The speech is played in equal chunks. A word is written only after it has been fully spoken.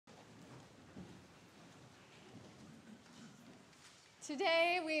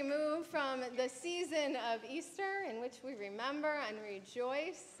Today we move from the season of Easter, in which we remember and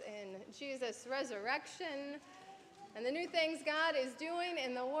rejoice in Jesus' resurrection and the new things God is doing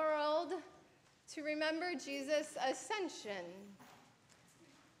in the world, to remember Jesus' ascension.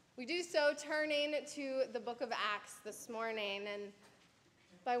 We do so turning to the book of Acts this morning, and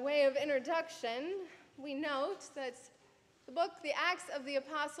by way of introduction, we note that the book, the Acts of the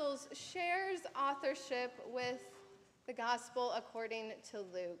Apostles, shares authorship with the Gospel according to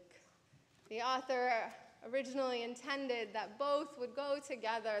Luke. The author originally intended that both would go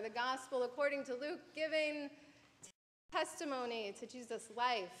together, the Gospel according to Luke, giving testimony to Jesus'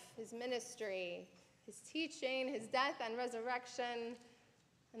 life, his ministry, his teaching, his death and resurrection,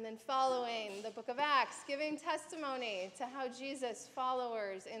 and then following the book of Acts, giving testimony to how Jesus'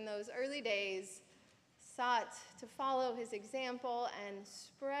 followers in those early days sought to follow his example and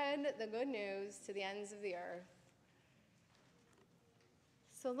spread the good news to the ends of the earth.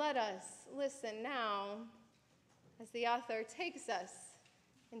 So let us listen now as the author takes us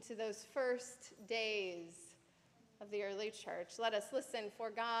into those first days of the early church. Let us listen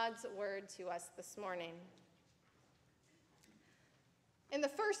for God's word to us this morning. In the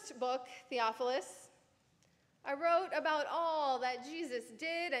first book, Theophilus, I wrote about all that Jesus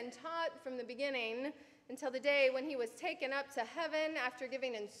did and taught from the beginning until the day when he was taken up to heaven after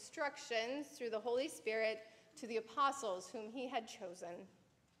giving instructions through the Holy Spirit to the apostles whom he had chosen.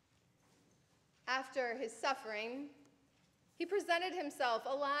 After his suffering, he presented himself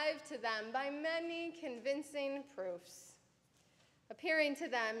alive to them by many convincing proofs, appearing to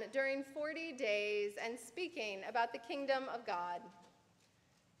them during 40 days and speaking about the kingdom of God.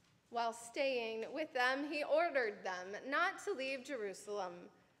 While staying with them, he ordered them not to leave Jerusalem,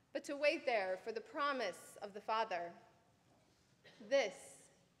 but to wait there for the promise of the Father. "This,"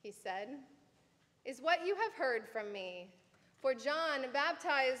 he said, "is what you have heard from me. For John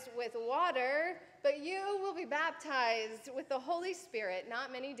baptized with water, but you will be baptized with the Holy Spirit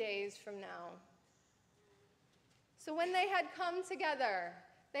not many days from now." So when they had come together,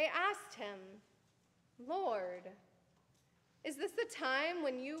 they asked him, "Lord, is this the time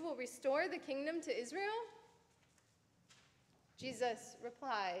when you will restore the kingdom to Israel?" Jesus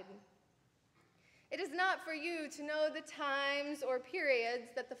replied, "It is not for you to know the times or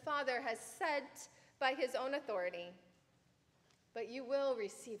periods that the Father has set by his own authority, but you will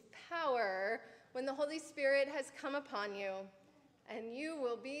receive power when the Holy Spirit has come upon you, and you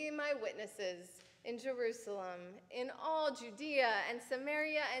will be my witnesses in Jerusalem, in all Judea and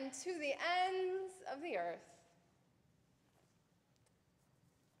Samaria, and to the ends of the earth."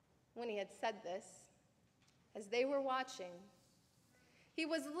 When he had said this, as they were watching, he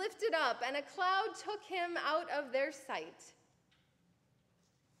was lifted up, and a cloud took him out of their sight.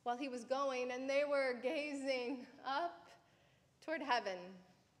 While he was going, and they were gazing up toward heaven,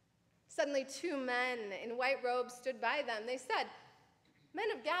 suddenly 2 men in white robes stood by them. They said,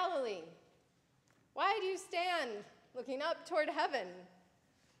 "Men of Galilee, why do you stand looking up toward heaven?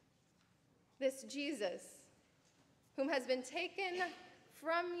 This Jesus, whom has been taken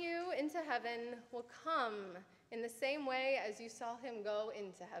from you into heaven, will come in the same way as you saw him go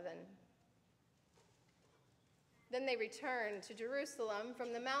into heaven." Then they returned to Jerusalem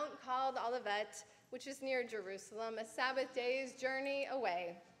from the mount called Olivet, which is near Jerusalem, a Sabbath day's journey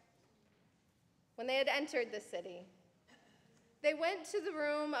away. When they had entered the city, they went to the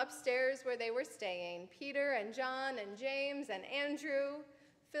room upstairs where they were staying, Peter and John and James and Andrew,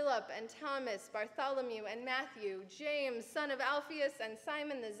 Philip and Thomas, Bartholomew and Matthew, James, son of Alphaeus, and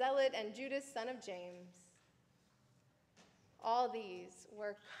Simon the Zealot, and Judas, son of James. All these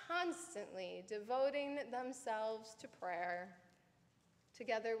were constantly devoting themselves to prayer,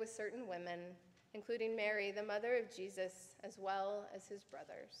 together with certain women, including Mary, the mother of Jesus, as well as his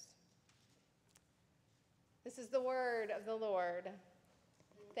brothers. This is the word of the Lord.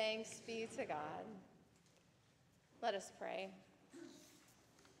 Thanks be to God. Let us pray.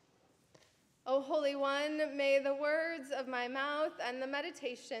 O Holy One, may the words of my mouth and the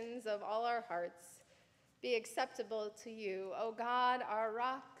meditations of all our hearts be acceptable to you, O God, our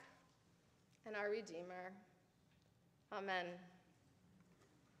rock and our Redeemer. Amen.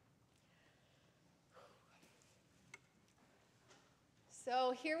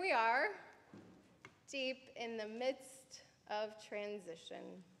 So here we are, deep in the midst of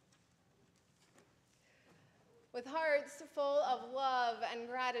transition. With hearts full of love and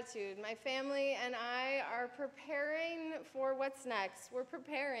gratitude, my family and I are preparing for what's next. We're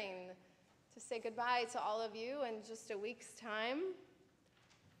preparing to say goodbye to all of you in just a week's time.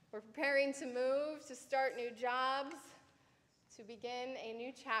 We're preparing to move, to start new jobs, to begin a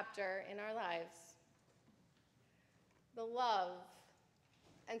new chapter in our lives. The love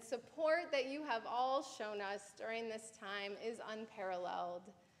and support that you have all shown us during this time is unparalleled.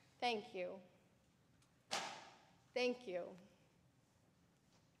 Thank you. Thank you.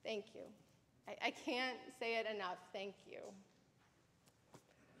 Thank you. I can't say it enough. Thank you.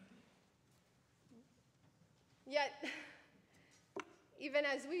 Yet, even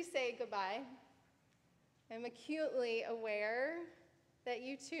as we say goodbye, I'm acutely aware that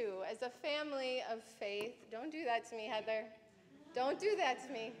you too, as a family of faith, don't do that to me, Heather. Don't do that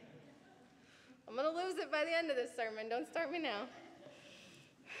to me. I'm going to lose it by the end of this sermon. Don't start me now.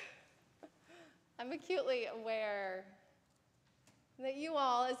 I'm acutely aware that you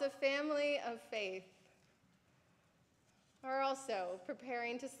all, as a family of faith, are also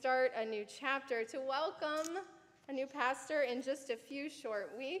preparing to start a new chapter, to welcome a new pastor in just a few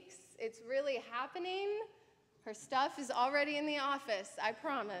short weeks. It's really happening. Her stuff is already in the office, I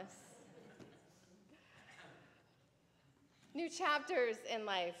promise. New chapters in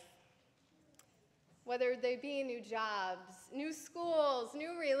life, whether they be new jobs, new schools,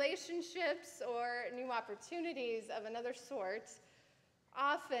 new relationships, or new opportunities of another sort,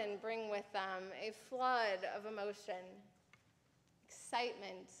 often bring with them a flood of emotion,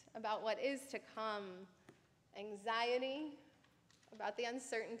 excitement about what is to come, anxiety about the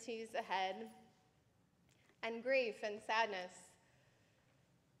uncertainties ahead, and grief and sadness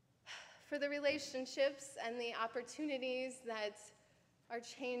for the relationships and the opportunities that are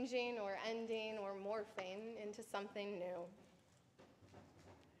changing or ending or morphing into something new.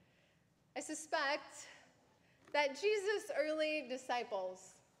 I suspect that Jesus' early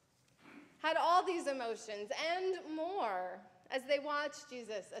disciples had all these emotions and more as they watched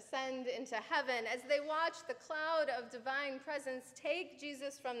Jesus ascend into heaven, as they watched the cloud of divine presence take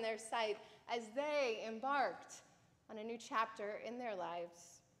Jesus from their sight, as they embarked on a new chapter in their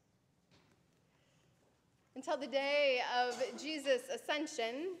lives. Until the day of Jesus'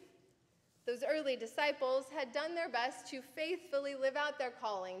 ascension, those early disciples had done their best to faithfully live out their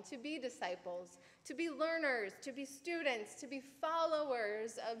calling, to be disciples, to be learners, to be students, to be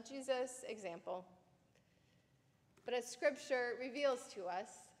followers of Jesus' example. But as Scripture reveals to us,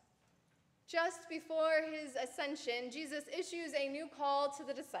 just before his ascension, Jesus issues a new call to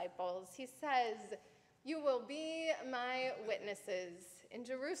the disciples. He says, "You will be my witnesses in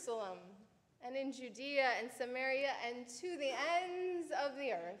Jerusalem and in Judea and Samaria and to the ends of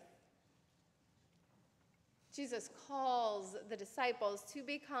the earth." Jesus calls the disciples to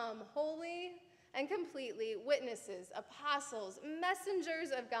become holy and completely witnesses, apostles,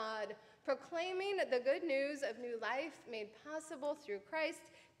 messengers of God, proclaiming the good news of new life made possible through Christ,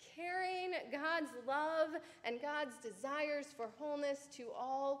 carrying God's love and God's desires for wholeness to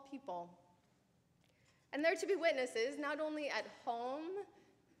all people. And they're to be witnesses not only at home,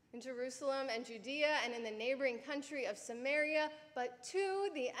 in Jerusalem and Judea and in the neighboring country of Samaria, but to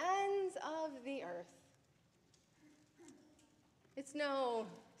the ends of the earth. It's no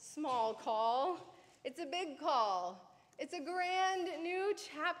small call. It's a big call. It's a grand new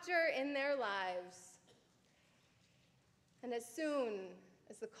chapter in their lives. And as soon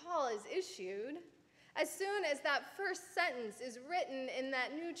as the call is issued, as soon as that first sentence is written in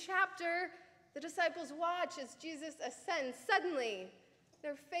that new chapter, the disciples watch as Jesus ascends. Suddenly,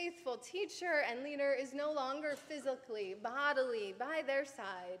 their faithful teacher and leader is no longer physically, bodily by their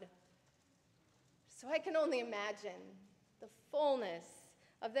side. So I can only imagine the fullness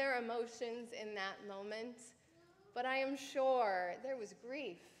of their emotions in that moment. But I am sure there was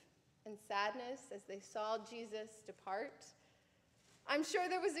grief and sadness as they saw Jesus depart. I'm sure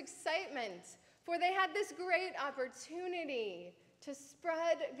there was excitement, for they had this great opportunity to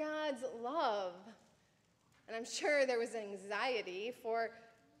spread God's love. And I'm sure there was anxiety, for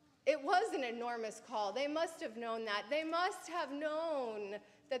it was an enormous call. They must have known that. They must have known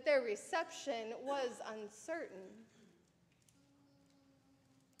that their reception was uncertain.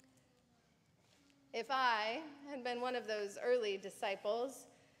 If I had been one of those early disciples,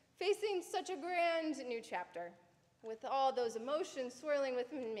 facing such a grand new chapter, with all those emotions swirling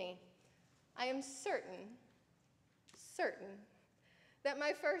within me, I am certain that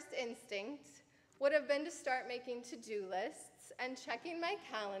my first instinct would have been to start making to-do lists and checking my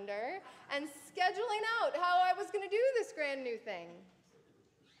calendar and scheduling out how I was going to do this grand new thing.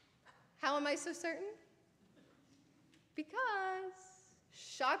 How am I so certain? Because,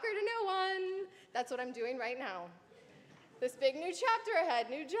 shocker to no one, that's what I'm doing right now. This big new chapter ahead,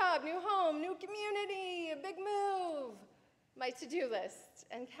 new job, new home, new community, a big move. My to-do list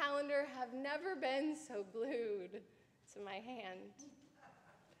and calendar have never been so glued to my hand.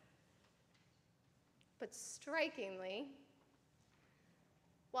 But strikingly,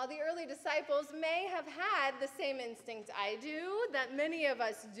 While the early disciples may have had the same instinct I do, that many of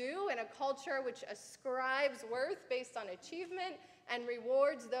us do in a culture which ascribes worth based on achievement and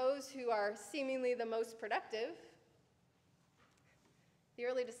rewards those who are seemingly the most productive, the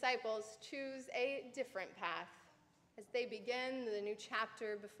early disciples choose a different path as they begin the new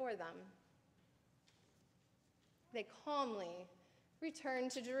chapter before them. They calmly return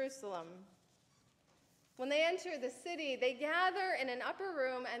to Jerusalem. When they enter the city, they gather in an upper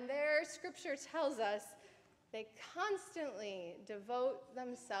room, and there, Scripture tells us, they constantly devote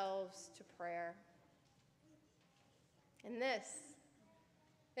themselves to prayer. In this,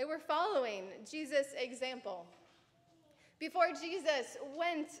 they were following Jesus' example. Before Jesus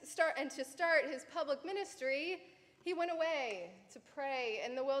to start his public ministry, he went away to pray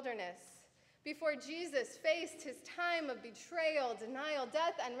in the wilderness. Before Jesus faced his time of betrayal, denial,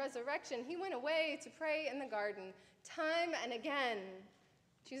 death, and resurrection, he went away to pray in the garden. Time and again,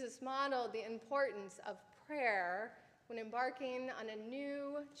 Jesus modeled the importance of prayer when embarking on a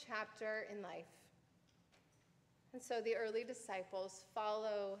new chapter in life. And so the early disciples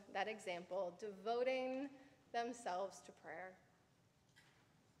follow that example, devoting themselves to prayer.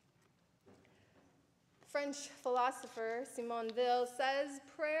 French philosopher Simone Weil says,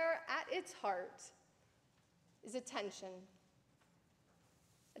 prayer at its heart is attention.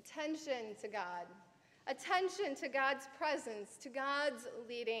 Attention to God. Attention to God's presence, to God's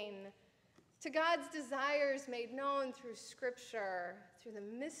leading, to God's desires made known through Scripture, through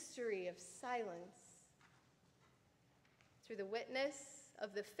the mystery of silence, through the witness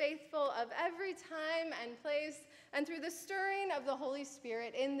of the faithful of every time and place, and through the stirring of the Holy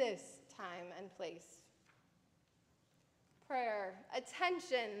Spirit in this time and place. Prayer,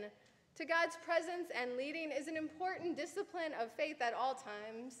 attention to God's presence and leading is an important discipline of faith at all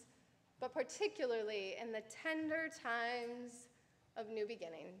times, but particularly in the tender times of new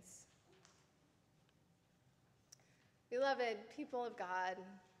beginnings. Beloved people of God,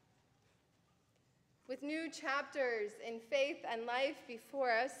 with new chapters in faith and life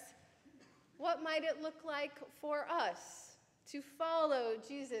before us, what might it look like for us to follow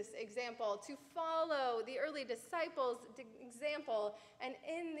Jesus' example, to follow the early disciples' example, and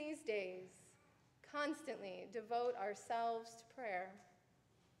in these days, constantly devote ourselves to prayer?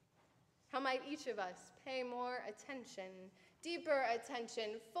 How might each of us pay more attention, deeper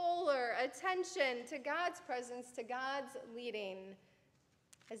attention, fuller attention to God's presence, to God's leading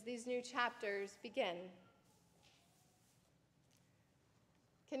as these new chapters begin?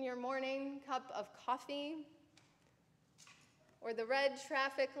 Can your morning cup of coffee or the red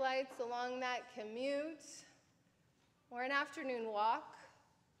traffic lights along that commute or an afternoon walk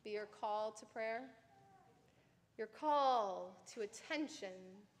be your call to prayer? Your call to attention,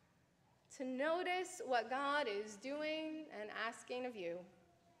 to notice what God is doing and asking of you?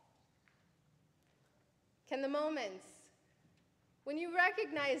 Can the moments when you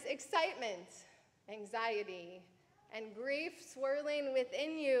recognize excitement, anxiety, and grief swirling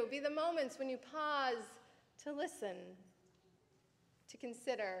within you be the moments when you pause to listen, to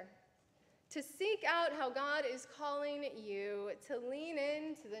consider, to seek out how God is calling you to lean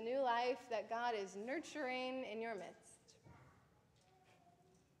into the new life that God is nurturing in your midst?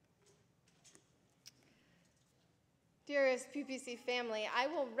 Dearest PPC family, I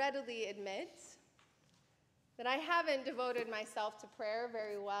will readily admit that I haven't devoted myself to prayer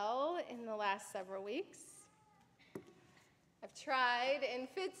very well in the last several weeks. I've tried in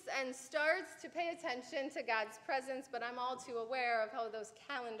fits and starts to pay attention to God's presence, but I'm all too aware of how those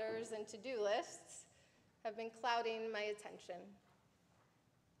calendars and to-do lists have been clouding my attention.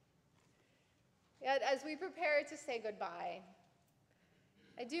 Yet, as we prepare to say goodbye,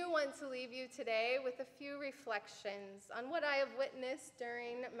 I do want to leave you today with a few reflections on what I have witnessed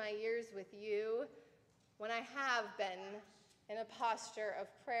during my years with you when I have been in a posture of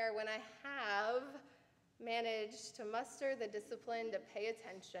prayer, when I have managed to muster the discipline to pay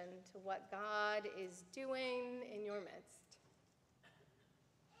attention to what God is doing in your midst.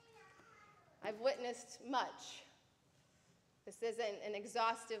 I've witnessed much. This isn't an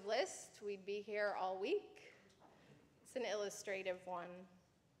exhaustive list. We'd be here all week. It's an illustrative one.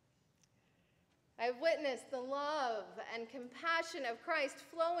 I've witnessed the love and compassion of Christ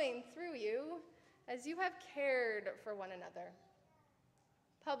flowing through you as you have cared for one another.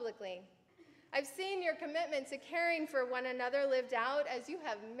 Publicly, I've seen your commitment to caring for one another lived out as you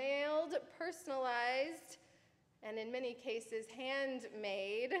have mailed, personalized, and in many cases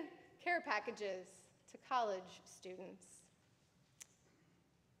handmade care packages to college students.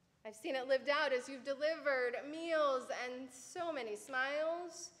 I've seen it lived out as you've delivered meals and so many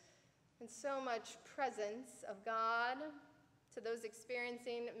smiles and so much presence of God to those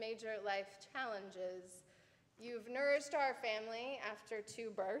experiencing major life challenges. You've nourished our family after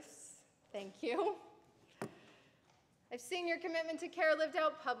 2 births. Thank you. I've seen your commitment to care lived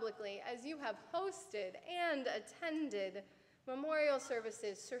out publicly as you have hosted and attended memorial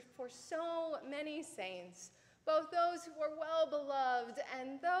services for so many saints, both those who were well beloved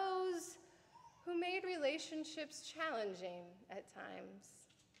and those who made relationships challenging at times.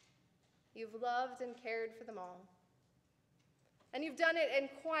 You've loved and cared for them all. And you've done it in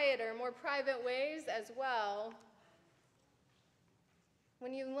quieter, more private ways as well.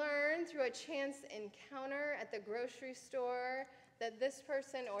 When you learn through a chance encounter at the grocery store that this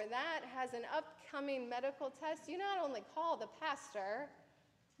person or that has an upcoming medical test, you not only call the pastor,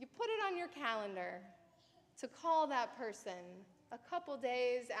 you put it on your calendar to call that person a couple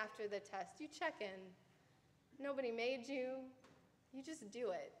days after the test. You check in. Nobody made you. You just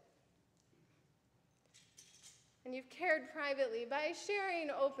do it. And you've cared privately by sharing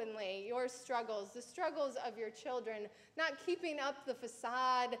openly your struggles, the struggles of your children, not keeping up the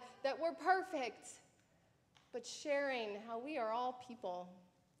facade that we're perfect, but sharing how we are all people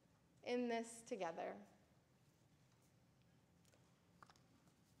in this together.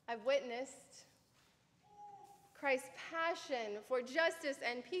 I've witnessed Christ's passion for justice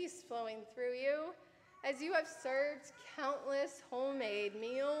and peace flowing through you as you have served countless homemade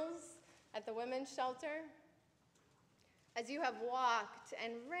meals at the women's shelter, as you have walked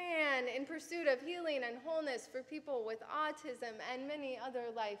and ran in pursuit of healing and wholeness for people with autism and many other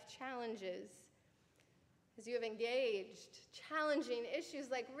life challenges, as you have engaged challenging issues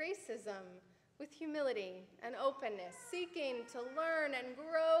like racism with humility and openness, seeking to learn and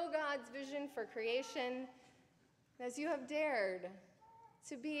grow God's vision for creation, as you have dared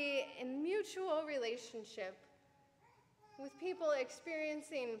to be in mutual relationship with people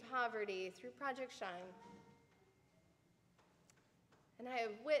experiencing poverty through Project Shine. And I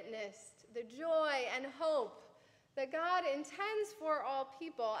have witnessed the joy and hope that God intends for all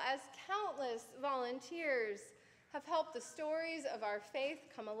people as countless volunteers have helped the stories of our faith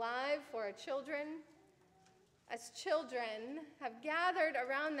come alive for our children, as children have gathered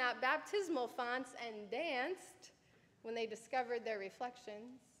around that baptismal font and danced when they discovered their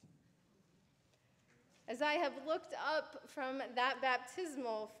reflections, as I have looked up from that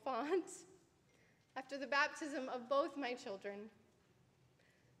baptismal font after the baptism of both my children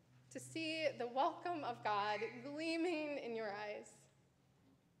to see the welcome of God gleaming in your eyes.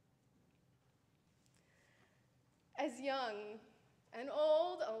 As young and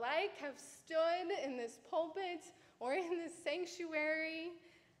old alike have stood in this pulpit or in this sanctuary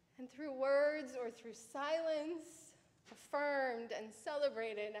and through words or through silence affirmed and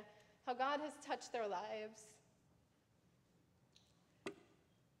celebrated how God has touched their lives.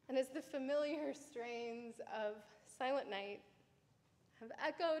 And as the familiar strains of Silent Night have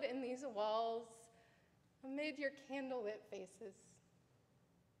echoed in these walls amid your candlelit faces,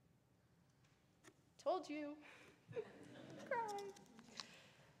 told you, cried.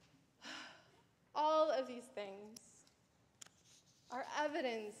 All of these things are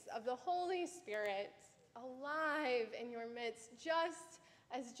evidence of the Holy Spirit alive in your midst, just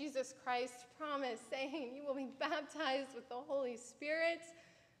as Jesus Christ promised, saying, you will be baptized with the Holy Spirit,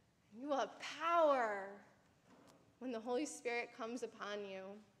 and you will have power when the Holy Spirit comes upon you.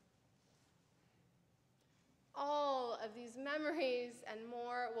 All of these memories and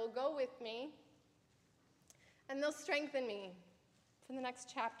more will go with me, and they'll strengthen me for the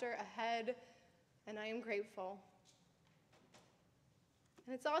next chapter ahead, and I am grateful.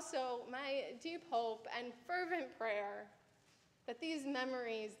 And it's also my deep hope and fervent prayer that these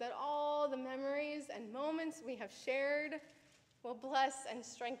memories, that all the memories and moments we have shared will bless and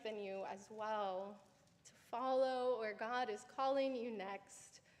strengthen you as well to follow where God is calling you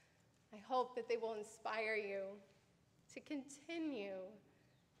next. I hope that they will inspire you to continue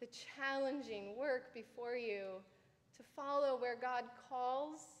the challenging work before you, to follow where God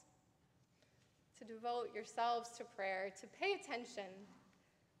calls, to devote yourselves to prayer, to pay attention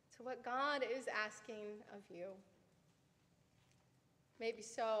to what God is asking of you. Maybe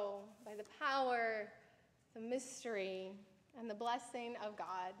so, by the power, the mystery, and the blessing of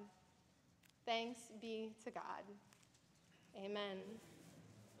God. Thanks be to God. Amen.